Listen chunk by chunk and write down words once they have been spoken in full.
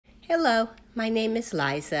Hello, my name is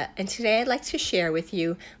Liza, and today I'd like to share with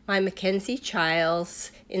you my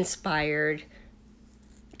Mackenzie-Childs inspired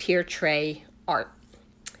tier tray art.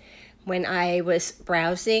 When I was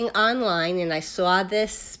browsing online and I saw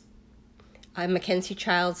this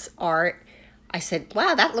Mackenzie-Childs art, I said,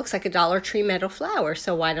 wow, that looks like a DollarTree metal flower,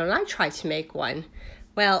 so why don't I try to make one?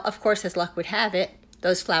 Well, of course, as luck would have it,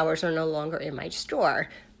 those flowers are no longer in my store.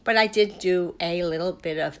 But I did do a little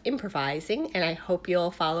bit of improvising, and I hope you'll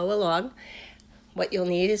follow along. What you'll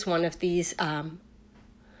need is one of these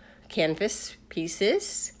canvas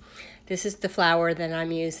pieces. This is the flower that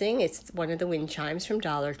I'm using. It's one of the wind chimes from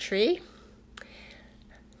DollarTree.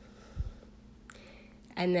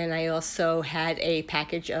 And then I also had a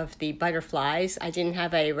package of the butterflies. I didn't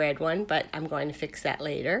have a red one, but I'm going to fix that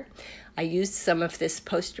later. I used some of this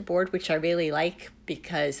poster board, which I really like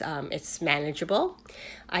because it's manageable.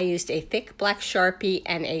 I used a thick black Sharpie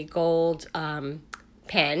and a gold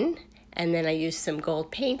pen. And then I used some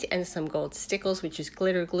gold paint and some gold stickles, which is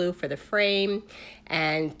glitter glue for the frame,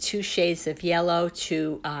 and 2 shades of yellow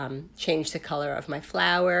to change the color of my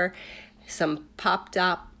flower. Some pop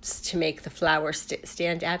dots to make the flower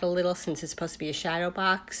stand out a little since it's supposed to be a shadow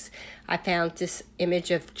box. I found this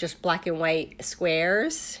image of just black and white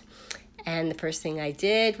squares. And the first thing I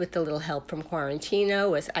did with the little help from Quarantino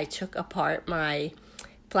was I took apart my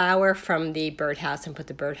flower from the birdhouse and put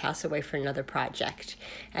the birdhouse away for another project.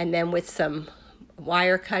 And then with some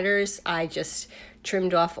wire cutters, I just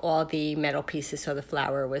trimmed off all the metal pieces so the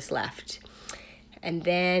flower was left. And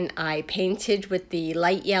then I painted with the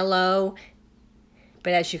light yellow,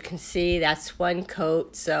 but as you can see, that's 1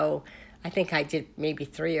 coat, so I think I did maybe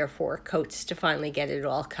 3 or 4 coats to finally get it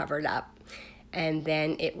all covered up. And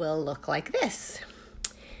then it will look like this.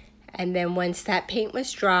 And then once that paint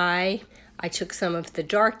was dry, I took some of the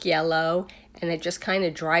dark yellow and I just kind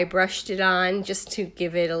of dry brushed it on just to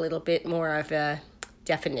give it a little bit more of a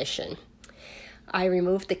definition. I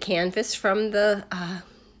removed the canvas from the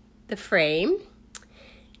frame.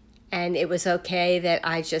 And it was okay that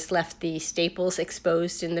I just left the staples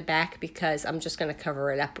exposed in the back because I'm just going to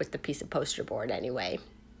cover it up with the piece of poster board anyway.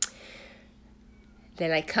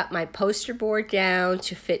 Then I cut my poster board down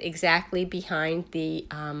to fit exactly behind the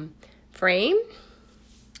frame.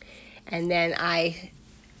 And then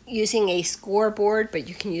using a scoreboard, but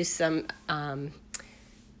you can use some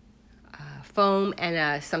foam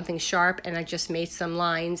and something sharp, and I just made some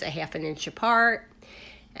lines a 1/2 inch apart.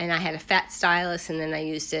 And I had a fat stylus, and then I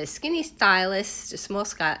used a skinny stylus, a small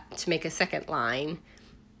scot, to make a second line.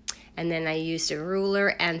 And then I used a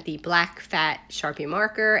ruler and the black fat Sharpie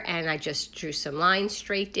marker, and I just drew some lines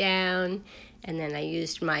straight down. And then I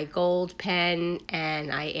used my gold pen,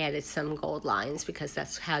 and I added some gold lines because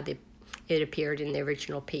that's how it appeared in the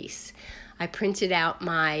original piece. I printed out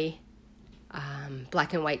my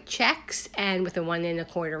black and white checks, and with a 1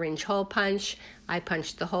 1/4 inch hole punch, I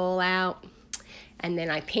punched the hole out. And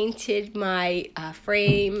then I painted my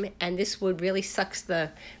frame, and this wood really sucks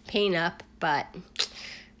the paint up,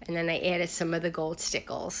 and then I added some of the gold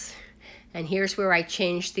stickles. And here's where I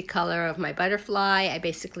changed the color of my butterfly. I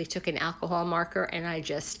basically took an alcohol marker and I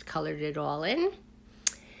just colored it all in.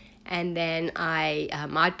 And then I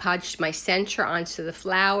Mod Podged my center onto the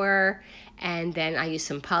flower, and then I used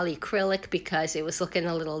some polyacrylic because it was looking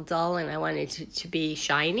a little dull and I wanted it to be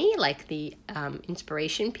shiny like the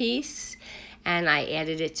inspiration piece. And I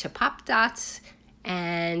added it to pop dots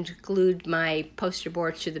and glued my poster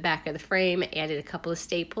board to the back of the frame, added a couple of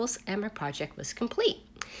staples, and my project was complete.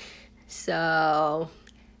 So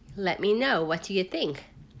let me know, what do you think?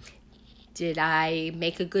 Did I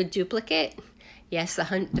make a good duplicate? Yes,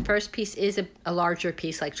 the first piece is a larger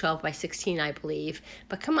piece, like 12 by 16, I believe.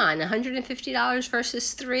 But come on, $150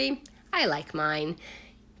 versus 3? I like mine.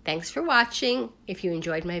 Thanks for watching. If you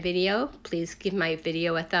enjoyed my video, please give my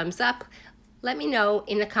video a thumbs up. Let me know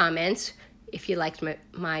in the comments if you liked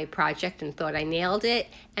my project and thought I nailed it.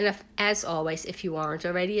 And as always, if you aren't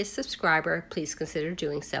already a subscriber, please consider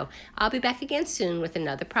doing so. I'll be back again soon with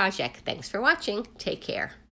another project. Thanks for watching. Take care.